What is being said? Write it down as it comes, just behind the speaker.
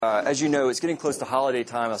As you know, it's getting close to holiday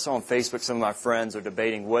time. I saw on Facebook some of my friends are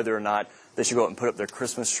debating whether or not they should go out and put up their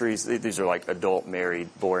Christmas trees. These are like adult, married,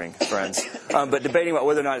 boring friends. But debating about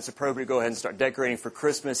whether or not it's appropriate to go ahead and start decorating for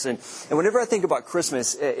Christmas. And whenever I think about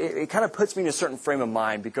Christmas, it kind of puts me in a certain frame of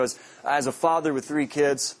mind because as a father with 3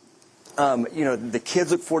 kids, the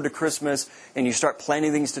kids look forward to Christmas, and you start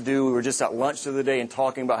planning things to do. We were just at lunch the other day and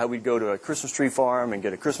talking about how we'd go to a Christmas tree farm and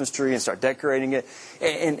get a Christmas tree and start decorating it.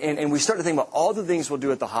 And we start to think about all the things we'll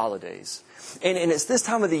do at the holidays. And it's this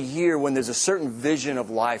time of the year when there's a certain vision of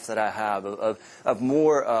life that I have of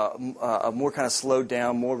more kind of slowed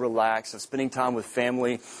down, more relaxed, of spending time with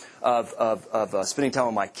family, of spending time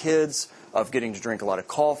with my kids, of getting to drink a lot of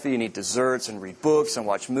coffee and eat desserts and read books and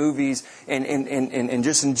watch movies and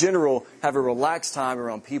just in general have a relaxed time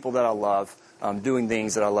around people that I love, doing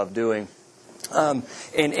things that I love doing. And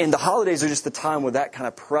the holidays are just the time where that kind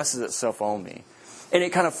of presses itself on me. And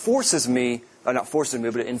it kind of forces me, not forces me,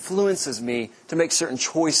 but it influences me to make certain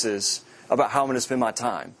choices about how I'm going to spend my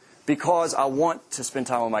time. Because I want to spend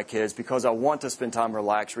time with my kids, because I want to spend time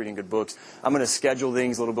relaxed reading good books, I'm going to schedule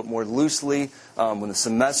things a little bit more loosely. When the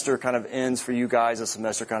semester kind of ends for you guys, the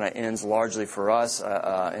semester kind of ends largely for us.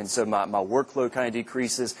 And so my workload kind of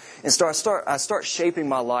decreases. And I start shaping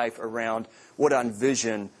my life around what I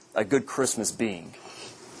envision a good Christmas being.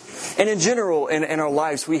 And in general, in our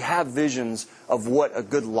lives, we have visions of what a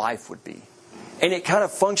good life would be. And it kind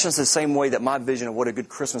of functions the same way that my vision of what a good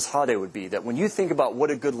Christmas holiday would be. That when you think about what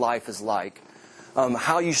a good life is like,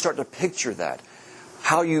 how you start to picture that,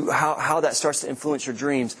 how that starts to influence your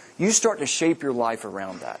dreams, you start to shape your life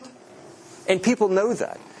around that. And people know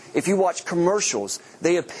that. If you watch commercials,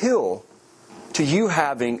 they appeal to you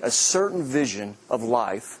having a certain vision of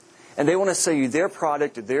life, and they want to sell you their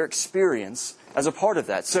product or their experience as a part of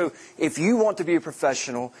that. So if you want to be a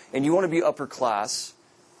professional and you want to be upper class,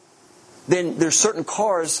 then there's certain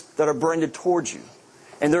cars that are branded towards you.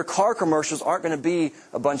 And their car commercials aren't going to be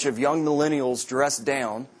a bunch of young millennials dressed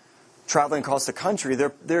down, traveling across the country.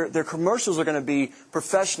 Their commercials are going to be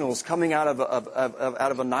professionals coming out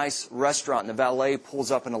of a nice restaurant, and the valet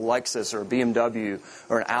pulls up in a Lexus or a BMW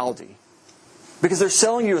or an Audi. Because they're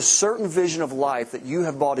selling you a certain vision of life that you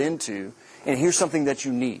have bought into, and here's something that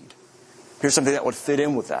you need. Here's something that would fit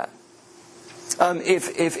in with that.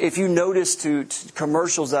 If you notice to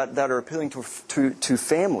commercials that are appealing to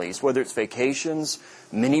families, whether it's vacations,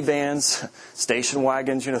 minivans, station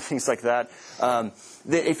wagons, things like that,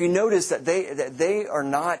 if you notice that they are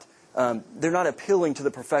not, they're not appealing to the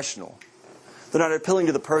professional. They're not appealing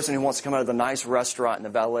to the person who wants to come out of the nice restaurant and the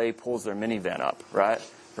valet pulls their minivan up, right?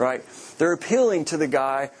 They're appealing to the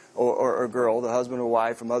guy or girl, the husband or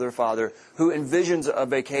wife or mother or father, who envisions a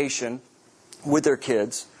vacation with their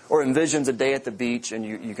kids, or envisions a day at the beach and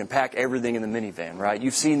you can pack everything in the minivan, right?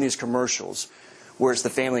 You've seen these commercials where it's the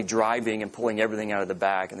family driving and pulling everything out of the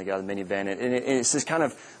back and they got the minivan. And it's this kind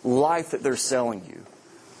of life that they're selling you.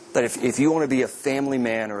 That if you want to be a family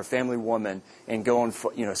man or a family woman and go and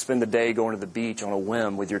spend the day going to the beach on a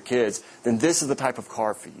whim with your kids, then this is the type of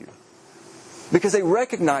car for you. Because they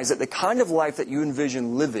recognize that the kind of life that you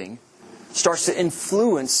envision living starts to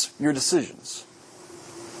influence your decisions.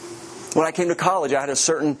 When I came to college, I had a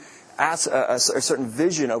certain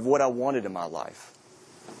vision of what I wanted in my life.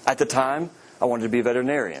 At the time, I wanted to be a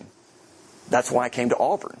veterinarian. That's why I came to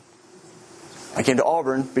Auburn. I came to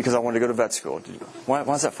Auburn because I wanted to go to vet school. Why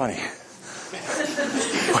is that funny?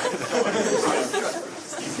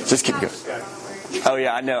 Just keep going. Oh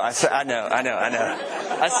yeah, I know. I know.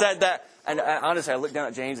 I said that, and honestly, I looked down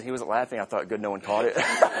at James and he wasn't laughing. I thought, good, no one caught it.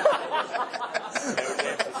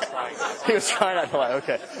 He was trying not to laugh.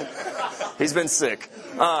 Okay. He's been sick.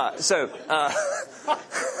 I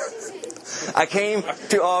came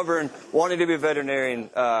to Auburn wanting to be a veterinarian,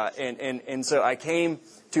 and so I came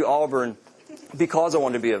to Auburn because I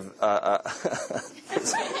wanted to be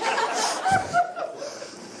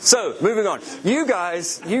So, moving on. You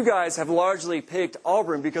guys have largely picked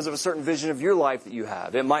Auburn because of a certain vision of your life that you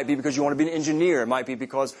have. It might be because you want to be an engineer. It might be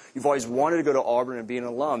because you've always wanted to go to Auburn and be an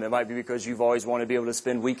alum. It might be because you've always wanted to be able to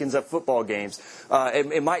spend weekends at football games.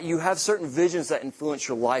 You have certain visions that influence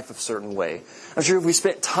your life a certain way. I'm sure if we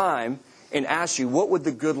spent time and asked you, what would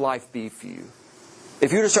the good life be for you?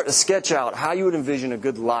 If you were to start to sketch out how you would envision a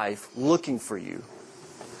good life looking for you,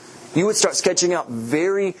 you would start sketching out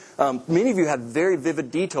many of you have very vivid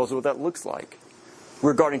details of what that looks like.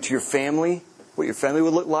 Regarding to your family, what your family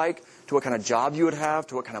would look like, to what kind of job you would have,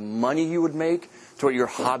 to what kind of money you would make, to what your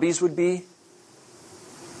hobbies would be.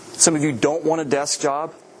 Some of you don't want a desk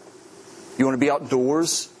job. You want to be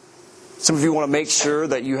outdoors. Some of you want to make sure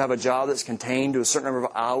that you have a job that's contained to a certain number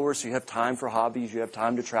of hours so you have time for hobbies, you have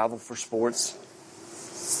time to travel for sports.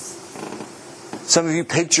 Some of you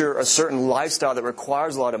picture a certain lifestyle that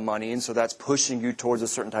requires a lot of money, and so that's pushing you towards a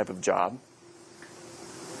certain type of job.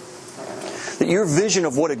 That your vision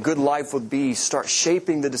of what a good life would be starts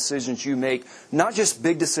shaping the decisions you make, not just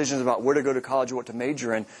big decisions about where to go to college or what to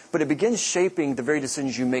major in, but it begins shaping the very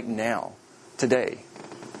decisions you make now, today.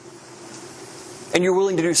 And you're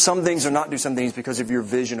willing to do some things or not do some things because of your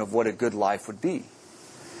vision of what a good life would be.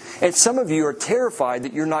 And some of you are terrified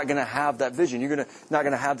that you're not going to have that vision. You're not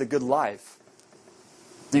going to have the good life.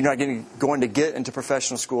 You're not going to get into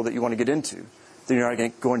professional school that you want to get into. That you're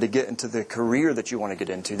not going to get into the career that you want to get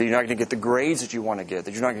into. That you're not going to get the grades that you want to get.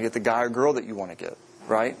 That you're not going to get the guy or girl that you want to get.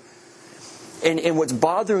 Right? And what's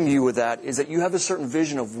bothering you with that is that you have a certain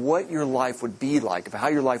vision of what your life would be like, of how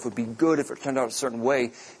your life would be good if it turned out a certain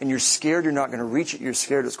way, and you're scared you're not going to reach it. You're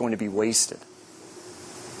scared it's going to be wasted.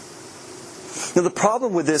 Now, the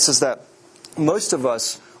problem with this is that most of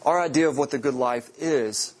us, our idea of what the good life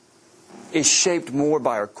is shaped more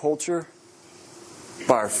by our culture,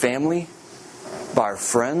 by our family, by our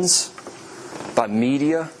friends, by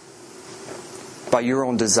media, by your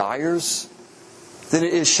own desires, than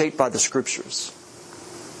it is shaped by the Scriptures.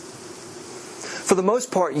 For the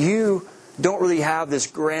most part, you don't really have this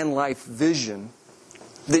grand life vision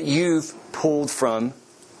that you've pulled from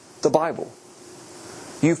the Bible.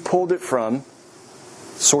 You've pulled it from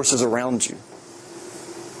sources around you.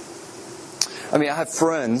 I mean, I have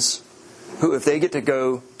friends who, if they get to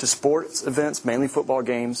go to sports events, mainly football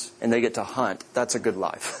games, and they get to hunt, that's a good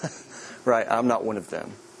life. Right? I'm not one of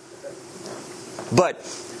them. But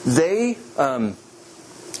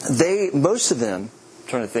most of them, I'm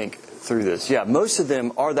trying to think through this. Yeah, most of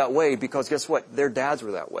them are that way because guess what? Their dads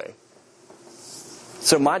were that way.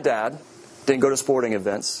 So my dad didn't go to sporting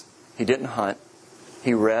events. He didn't hunt.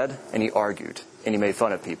 He read and he argued and he made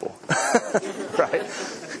fun of people. Right?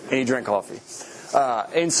 And he drank coffee.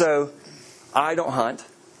 And so I don't hunt.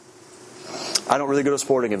 I don't really go to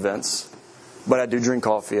sporting events. But I do drink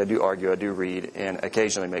coffee, I do argue, I do read, and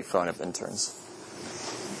occasionally make fun of interns.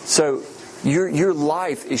 So your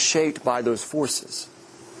life is shaped by those forces.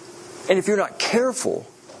 And if you're not careful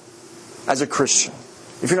as a Christian,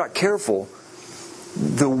 if you're not careful,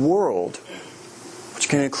 the world, which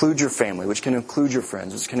can include your family, which can include your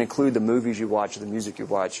friends, which can include the movies you watch, the music you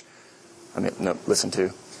watch, listen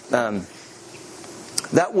to,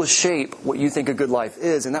 that will shape what you think a good life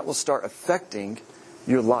is, and that will start affecting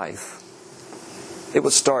your life. It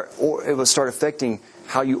will start affecting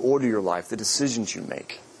how you order your life, the decisions you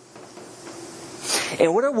make.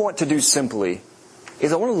 And what I want to do simply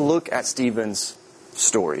is I want to look at Stephen's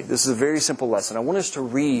story. This is a very simple lesson. I want us to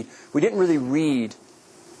read. We didn't really read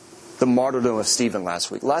the martyrdom of Stephen last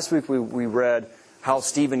week. Last week we read how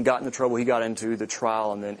Stephen got in the trouble he got into, the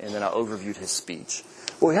trial, and then I overviewed his speech.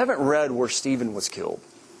 Well, we haven't read where Stephen was killed.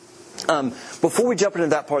 Before we jump into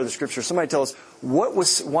that part of the Scripture, somebody tell us,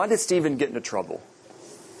 why did Stephen get into trouble?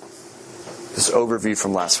 This overview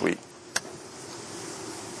from last week.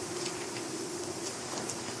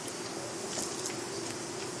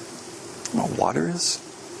 My water is?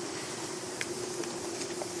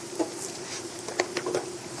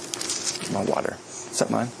 My water. Is that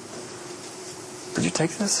mine? Did you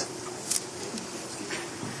take this?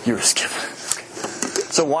 You were skipping. Okay.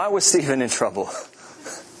 So why was Stephen in trouble?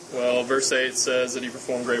 Well, verse 8 says that he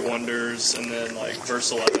performed great wonders, and then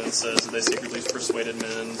verse 11 says that they secretly persuaded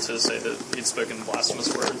men to say that he'd spoken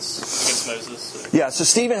blasphemous words against Moses. So. Yeah, so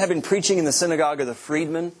Stephen had been preaching in the synagogue of the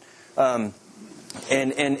freedmen, and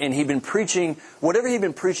he'd been preaching, whatever he'd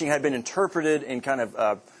been preaching had been interpreted and kind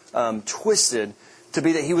of twisted to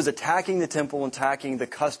be that he was attacking the temple and attacking the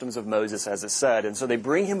customs of Moses, as it said. And so they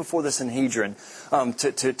bring him before the Sanhedrin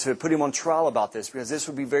to put him on trial about this, because this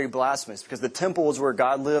would be very blasphemous, because the temple was where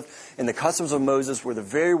God lived, and the customs of Moses were the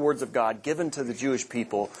very words of God given to the Jewish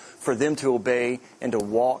people for them to obey and to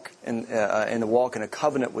walk in a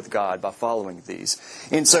covenant with God by following these.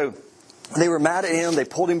 And so they were mad at him. They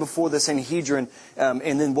pulled him before the Sanhedrin.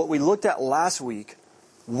 And then what we looked at last week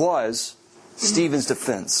was Stephen's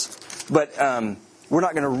defense. But we're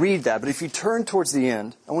not going to read that, but if you turn towards the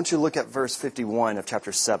end, I want you to look at verse 51 of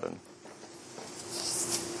chapter 7.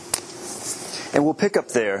 And we'll pick up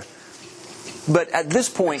there. But at this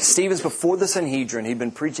point, Stephen's before the Sanhedrin. He'd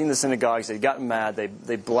been preaching in the synagogues. They'd gotten mad.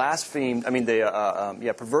 They blasphemed.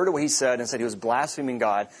 They perverted what he said and said he was blaspheming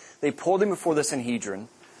God. They pulled him before the Sanhedrin.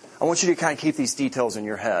 I want you to kind of keep these details in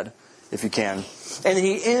your head, if you can. And then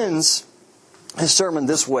he ends his sermon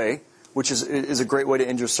this way, which is a great way to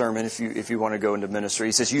end your sermon if you want to go into ministry.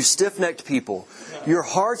 He says, "You stiff-necked people, your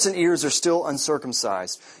hearts and ears are still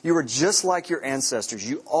uncircumcised. You are just like your ancestors.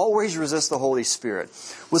 You always resist the Holy Spirit.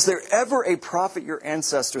 Was there ever a prophet your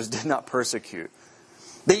ancestors did not persecute?"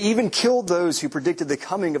 They even killed those who predicted the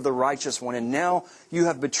coming of the righteous one. And now you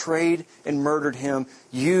have betrayed and murdered him,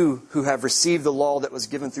 you who have received the law that was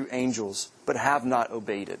given through angels, but have not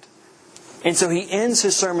obeyed it. And so he ends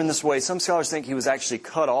his sermon this way. Some scholars think he was actually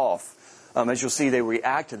cut off. As you'll see, they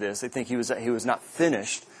react to this. They think he was not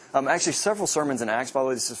finished. Actually, several sermons in Acts, by the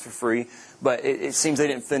way, this is for free, but it seems they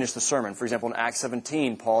didn't finish the sermon. For example, in Acts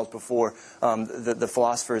 17, Paul's before the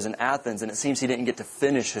philosophers in Athens, and it seems he didn't get to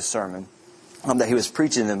finish his sermon that he was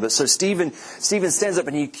preaching to them. But so Stephen stands up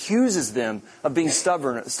and he accuses them of being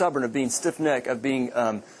stubborn, of being stiff-necked, of being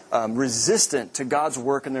resistant to God's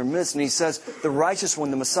work in their midst. And he says, the righteous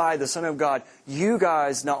one, the Messiah, the Son of God, you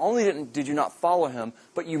guys, not only did you not follow him,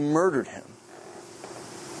 but you murdered him.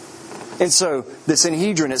 And so the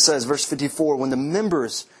Sanhedrin, it says, verse 54, when the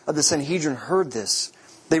members of the Sanhedrin heard this,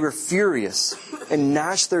 they were furious and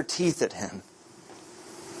gnashed their teeth at him.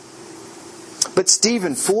 But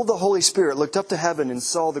Stephen, full of the Holy Spirit, looked up to heaven and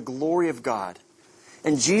saw the glory of God,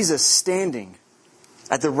 and Jesus standing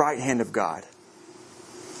at the right hand of God.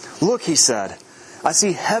 Look, he said, I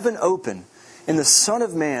see heaven open, and the Son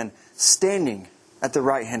of Man standing at the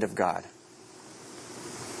right hand of God.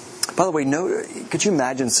 By the way, could you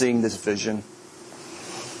imagine seeing this vision?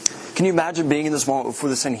 Can you imagine being in this moment before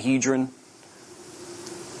the Sanhedrin?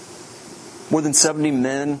 More than 70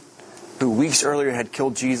 men who weeks earlier had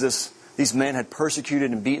killed Jesus. These men had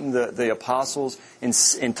persecuted and beaten the apostles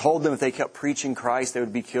and told them if they kept preaching Christ, they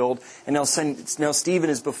would be killed. And now Stephen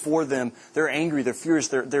is before them. They're angry. They're furious.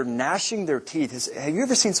 They're gnashing their teeth. Have you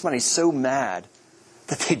ever seen somebody so mad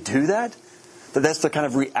that they do that? That's the kind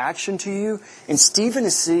of reaction to you? And Stephen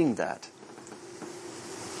is seeing that.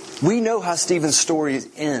 We know how Stephen's story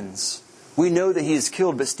ends. We know that he is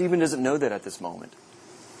killed, but Stephen doesn't know that at this moment.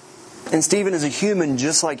 And Stephen is a human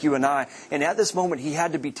just like you and I. And at this moment, he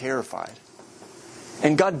had to be terrified.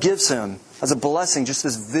 And God gives him, as a blessing, just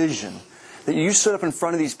this vision. That you stood up in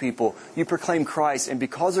front of these people, you proclaim Christ, and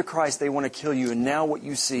because of Christ, they want to kill you. And now what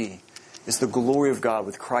you see is the glory of God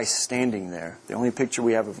with Christ standing there. The only picture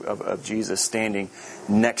we have of Jesus standing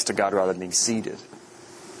next to God rather than being seated.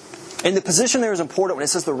 And the position there is important. When it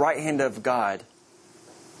says the right hand of God,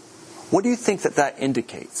 what do you think that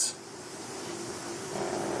indicates?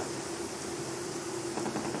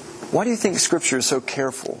 Why do you think Scripture is so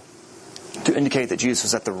careful to indicate that Jesus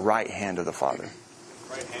was at the right hand of the Father?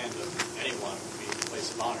 Right hand of anyone would be a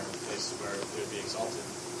place of honor, a place where it would be exalted.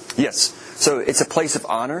 Yes. So it's a place of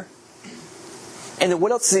honor. And then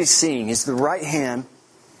what else is he seeing? Is the right hand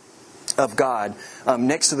of God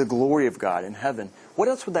next to the glory of God in heaven. What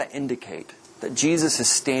else would that indicate? That Jesus is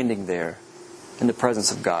standing there in the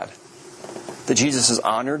presence of God. That Jesus is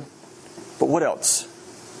honored. But what else?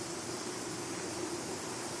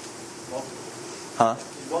 Huh?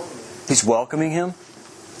 He's welcoming him? I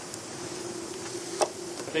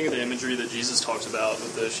think of the imagery that Jesus talks about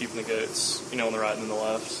with the sheep and the goats, on the right and on the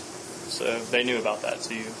left. So they knew about that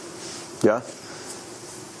too. Yeah?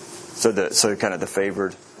 So kind of the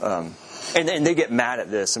favored. And they get mad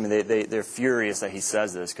at this. I mean, they're furious that he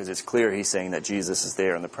says this because it's clear he's saying that Jesus is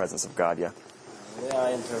there in the presence of God, yeah? The way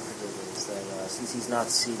I interpreted it is that since he's not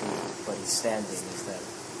seated but he's standing, is that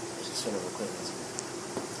there's a sort of equivalency.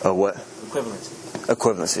 Oh, what?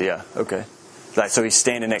 Equivalency, yeah. Okay. So he's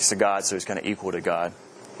standing next to God, so he's kind of equal to God.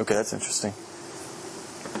 Okay, that's interesting.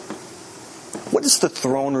 What does the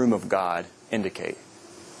throne room of God indicate?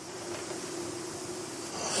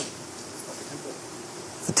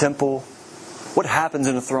 The temple. What happens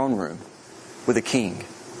in a throne room with a king?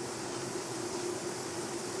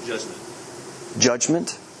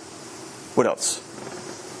 Judgment. What else?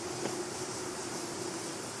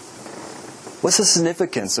 What's the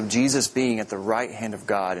significance of Jesus being at the right hand of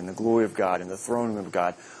God, in the glory of God, in the throne room of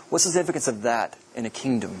God? What's the significance of that in a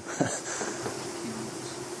kingdom?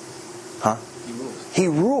 Huh? He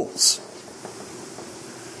rules.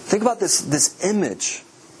 Think about this image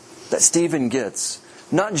that Stephen gets.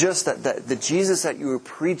 Not just that the Jesus that you were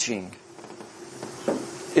preaching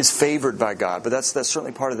is favored by God, but that's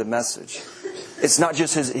certainly part of the message. It's not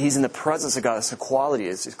just he's in the presence of God. It's the quality.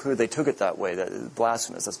 It's clear they took it that way. That is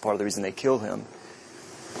blasphemous. That's part of the reason they killed him.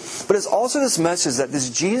 But it's also this message that this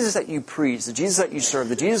Jesus that you preach, the Jesus that you serve,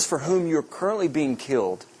 the Jesus for whom you're currently being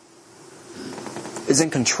killed, is in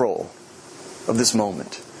control of this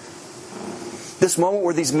moment. This moment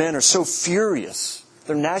where these men are so furious.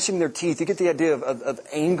 They're gnashing their teeth. You get the idea of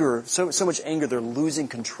anger, so much anger, they're losing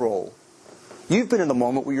control. You've been in the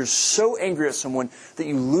moment where you're so angry at someone that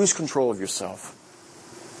you lose control of yourself.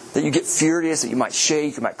 That you get furious, that you might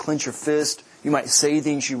shake, you might clench your fist, you might say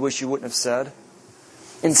things you wish you wouldn't have said.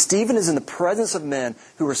 And Stephen is in the presence of men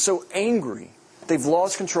who are so angry They've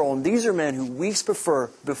lost control. And these are men who weeks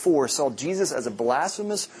before saw Jesus as a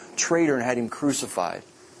blasphemous traitor and had him crucified.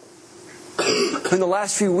 Who in the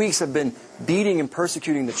last few weeks have been beating and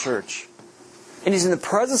persecuting the church. And he's in the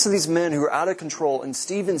presence of these men who are out of control. And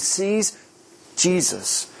Stephen sees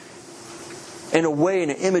Jesus in a way, in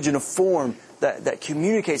an image, in a form that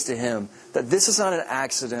communicates to him that this is not an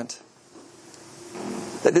accident.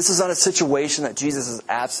 That this is not a situation that Jesus is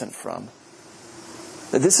absent from.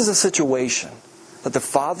 That this is a situation that the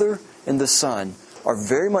Father and the Son are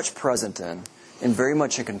very much present in and very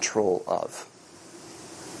much in control of.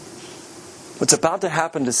 What's about to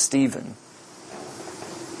happen to Stephen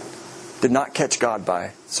did not catch God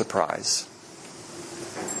by surprise.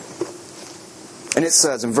 And it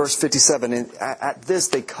says in verse 57, and at this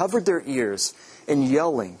they covered their ears, and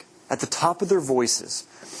yelling at the top of their voices,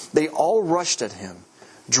 they all rushed at him,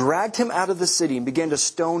 dragged him out of the city, and began to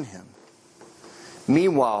stone him.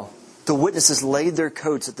 Meanwhile, the witnesses laid their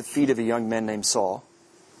coats at the feet of a young man named Saul.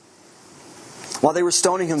 While they were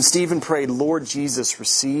stoning him, Stephen prayed, Lord Jesus,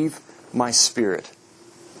 receive my spirit.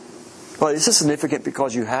 Well, this is significant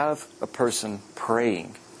because you have a person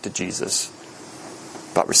praying to Jesus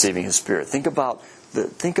about receiving His Spirit. Think about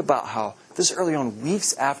how this early on,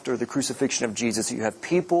 weeks after the crucifixion of Jesus, you have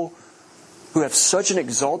people who have such an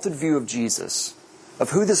exalted view of Jesus, of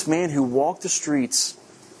who this man who walked the streets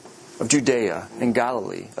of Judea and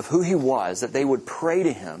Galilee, of who He was, that they would pray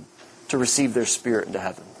to Him to receive their spirit into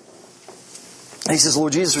heaven. And he says,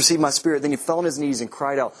 Lord Jesus, receive my spirit. Then he fell on his knees and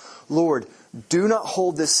cried out, Lord, do not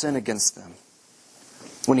hold this sin against them.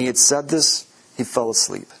 When he had said this, he fell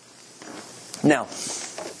asleep. Now,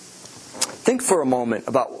 think for a moment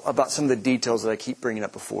about some of the details that I keep bringing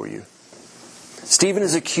up before you. Stephen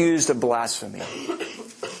is accused of blasphemy.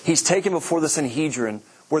 He's taken before the Sanhedrin,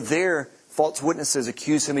 where their false witnesses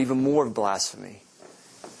accuse him even more of blasphemy.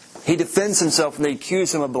 He defends himself and they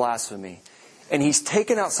accuse him of blasphemy. And he's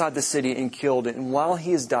taken outside the city and killed. And while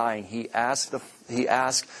he is dying, he asked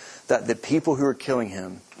that the people who are killing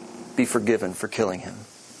him be forgiven for killing him.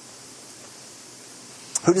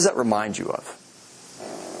 Who does that remind you of?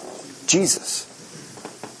 Jesus.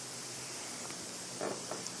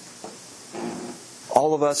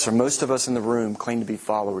 All of us, or most of us in the room, claim to be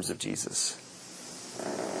followers of Jesus.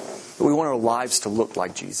 But we want our lives to look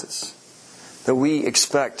like Jesus. That we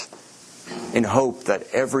expect and hope that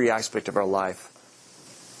every aspect of our life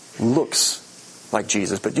looks like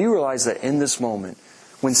Jesus. But do you realize that in this moment,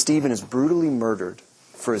 when Stephen is brutally murdered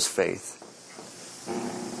for his faith,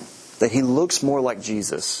 that he looks more like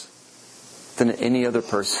Jesus than any other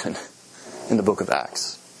person in the book of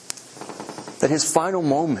Acts? That his final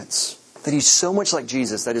moments, that he's so much like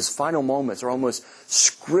Jesus, that his final moments are almost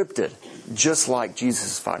scripted just like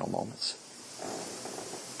Jesus' final moments.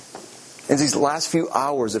 In these last few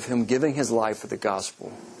hours of him giving his life for the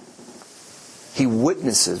gospel, he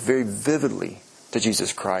witnesses very vividly to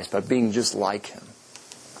Jesus Christ by being just like Him.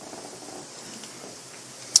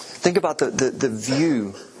 Think about the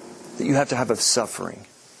view that you have to have of suffering.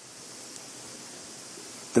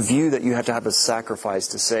 The view that you have to have of sacrifice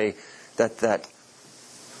to say that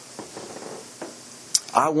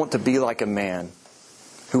I want to be like a man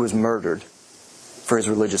who was murdered for his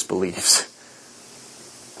religious beliefs.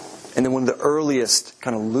 And then one of the earliest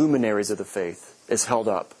kind of luminaries of the faith is held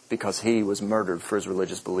up because he was murdered for his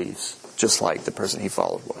religious beliefs, just like the person he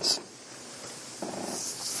followed was.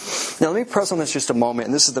 Now let me press on this just a moment,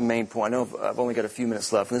 and this is the main point. I know I've only got a few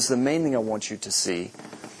minutes left, and this is the main thing I want you to see.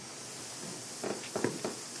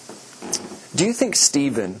 Do you think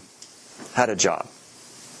Stephen had a job?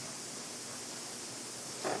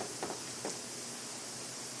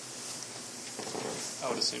 I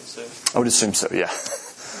would assume so. I would assume so, yeah.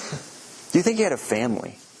 Do you think he had a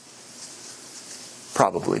family?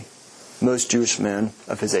 Probably. Most Jewish men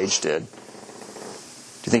of his age did. Do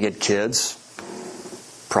you think he had kids?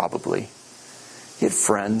 Probably. He had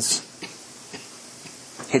friends.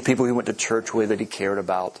 He had people he went to church with that he cared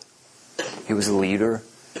about. He was a leader.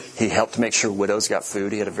 He helped make sure widows got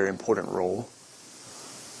food. He had a very important role.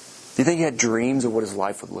 Do you think he had dreams of what his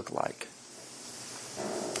life would look like?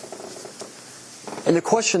 And the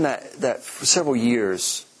question that for several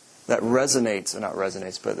years that resonates, or not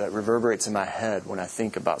resonates, but that reverberates in my head when I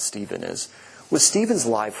think about Stephen is, was Stephen's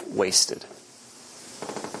life wasted?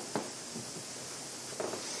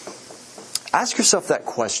 Ask yourself that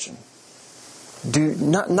question.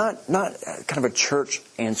 Not kind of a church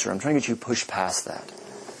answer. I'm trying to get you to push past that.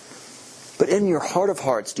 But in your heart of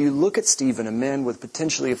hearts, do you look at Stephen, a man with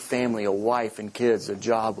potentially a family, a wife and kids, a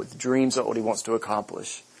job, with dreams of what he wants to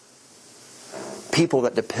accomplish? People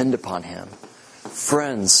that depend upon him.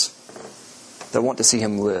 Friends that want to see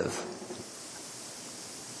him live.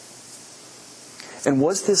 And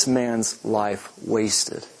was this man's life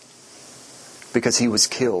wasted because he was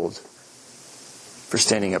killed for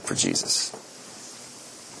standing up for Jesus?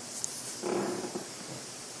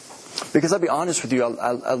 Because I'll be honest with you,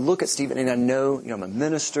 I look at Stephen and I know, I'm a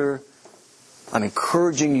minister. I'm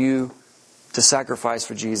encouraging you to sacrifice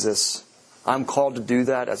for Jesus. I'm called to do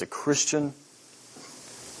that as a Christian.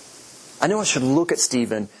 I know I should look at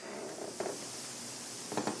Stephen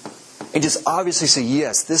and just obviously say,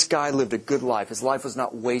 yes, this guy lived a good life. His life was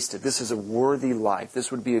not wasted. This is a worthy life.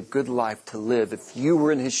 This would be a good life to live. If you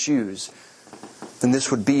were in his shoes, then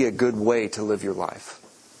this would be a good way to live your life.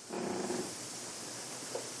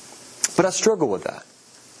 But I struggle with that.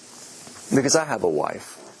 Because I have a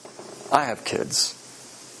wife. I have kids.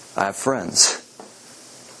 I have friends.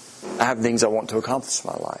 I have things I want to accomplish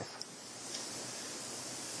in my life.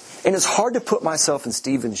 And it's hard to put myself in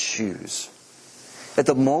Stephen's shoes. At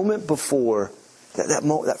the moment before,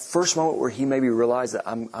 that first moment where he maybe realized that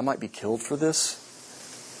I might be killed for this,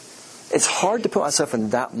 it's hard to put myself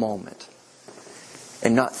in that moment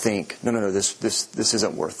and not think, no, this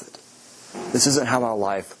isn't worth it. This isn't how my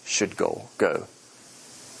life should go.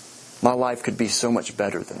 My life could be so much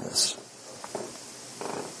better than this.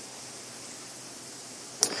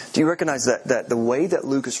 Do you recognize that the way that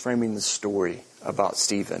Luke is framing the story about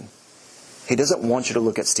Stephen, he doesn't want you to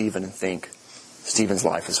look at Stephen and think Stephen's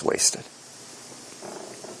life is wasted.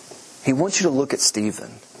 He wants you to look at Stephen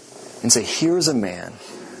and say, here's a man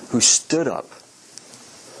who stood up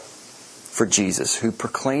for Jesus, who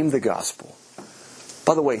proclaimed the gospel.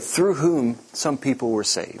 By the way, through whom some people were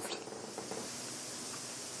saved.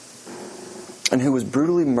 And who was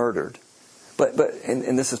brutally murdered. But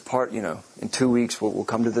this is part, in 2 weeks we'll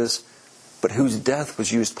come to this. But whose death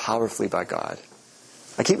was used powerfully by God.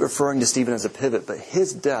 I keep referring to Stephen as a pivot, but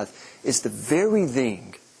his death is the very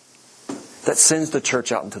thing that sends the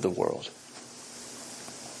church out into the world.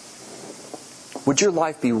 Would your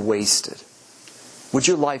life be wasted? Would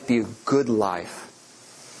your life be a good life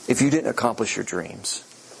if you didn't accomplish your dreams?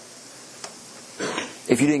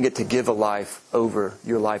 If you didn't get to give your life over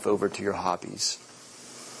to your hobbies?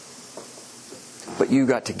 But you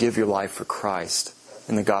got to give your life for Christ,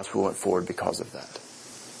 and the gospel went forward because of that.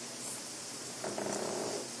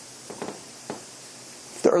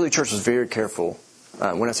 The early church was very careful.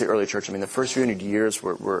 When I say early church, I mean the first few hundred years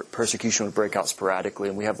where persecution would break out sporadically,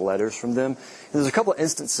 and we have letters from them. And there's a couple of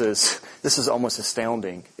instances, this is almost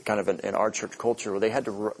astounding, kind of in our church culture,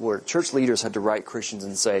 where church leaders had to write Christians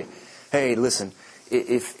and say, hey, listen,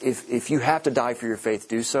 if you have to die for your faith,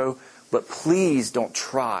 do so, but please don't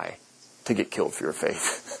try to get killed for your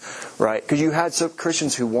faith, right? Because you had some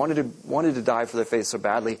Christians who wanted to die for their faith so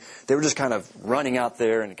badly, they were just kind of running out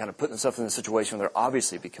there and kind of putting themselves in a situation where they're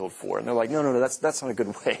obviously be killed for it. And they're like, no, that's not a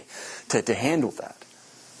good way to handle that.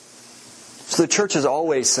 So the church has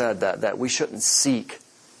always said that we shouldn't seek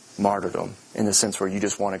martyrdom in the sense where you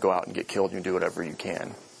just want to go out and get killed and you do whatever you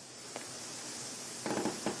can.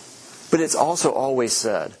 But it's also always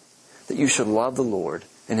said that you should love the Lord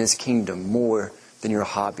and His kingdom more than your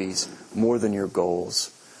hobbies, more than your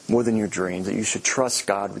goals, more than your dreams, that you should trust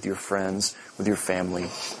God with your friends, with your family,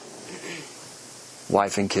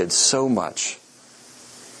 wife and kids so much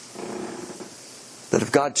that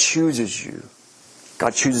if God chooses you,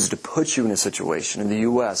 God chooses to put you in a situation in the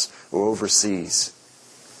U.S. or overseas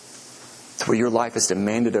to where your life is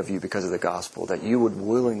demanded of you because of the gospel, that you would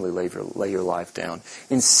willingly lay your life down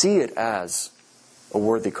and see it as a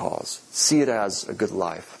worthy cause, see it as a good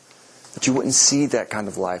life. That you wouldn't see that kind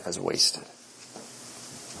of life as wasted.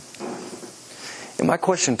 And my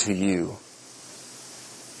question to you,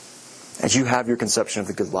 as you have your conception of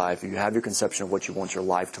the good life, you have your conception of what you want your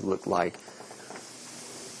life to look like,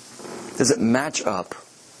 does it match up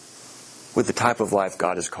with the type of life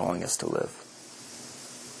God is calling us to live?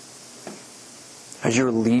 Has your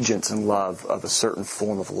allegiance and love of a certain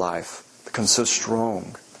form of life become so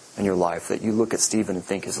strong in your life that you look at Stephen and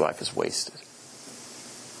think his life is wasted?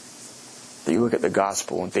 That you look at the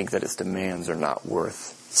gospel and think that its demands are not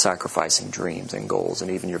worth sacrificing dreams and goals and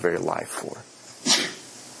even your very life for.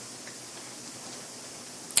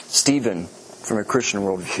 Stephen, from a Christian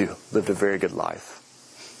worldview, lived a very good life.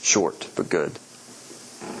 Short, but good.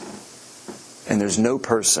 And there's no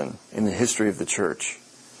person in the history of the church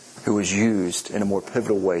who was used in a more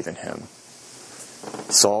pivotal way than him.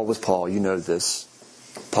 Saul was Paul, you know this.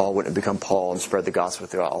 Paul wouldn't have become Paul and spread the gospel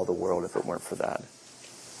throughout all the world if it weren't for that.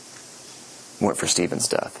 Weren't for Stephen's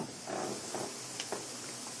death.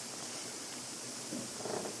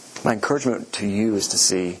 My encouragement to you is to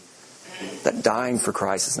see that dying for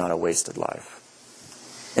Christ is not a wasted life.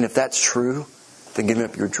 And if that's true, then giving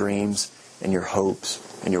up your dreams and your hopes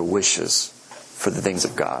and your wishes for the things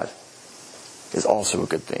of God is also a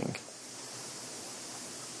good thing.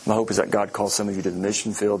 My hope is that God calls some of you to the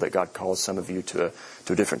mission field, that God calls some of you to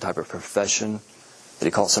a different type of profession, that He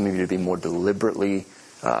calls some of you to be more deliberately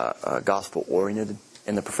gospel-oriented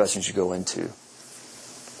in the professions you go into.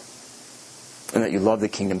 And that you love the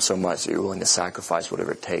kingdom so much that you're willing to sacrifice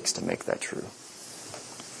whatever it takes to make that true.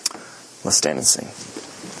 Let's stand and sing.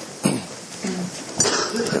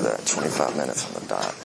 Look at that, 25 minutes on the dot.